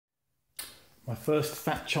My first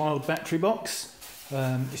Fat Child battery box.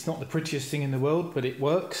 It's not the prettiest thing in the world, but it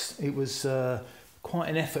works. It was quite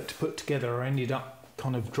an effort to put together. I ended up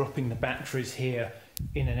kind of dropping the batteries here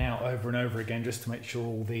in and out over and over again just to make sure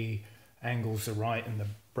all the angles are right and the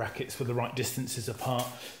brackets were the right distances apart.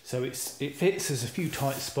 So it fits. There's a few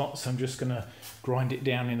tight spots. I'm just going to grind it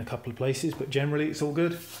down in a couple of places, but generally it's all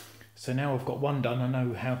good. So now I've got one done, I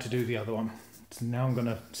know how to do the other one. So now I'm going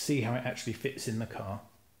to see how it actually fits in the car.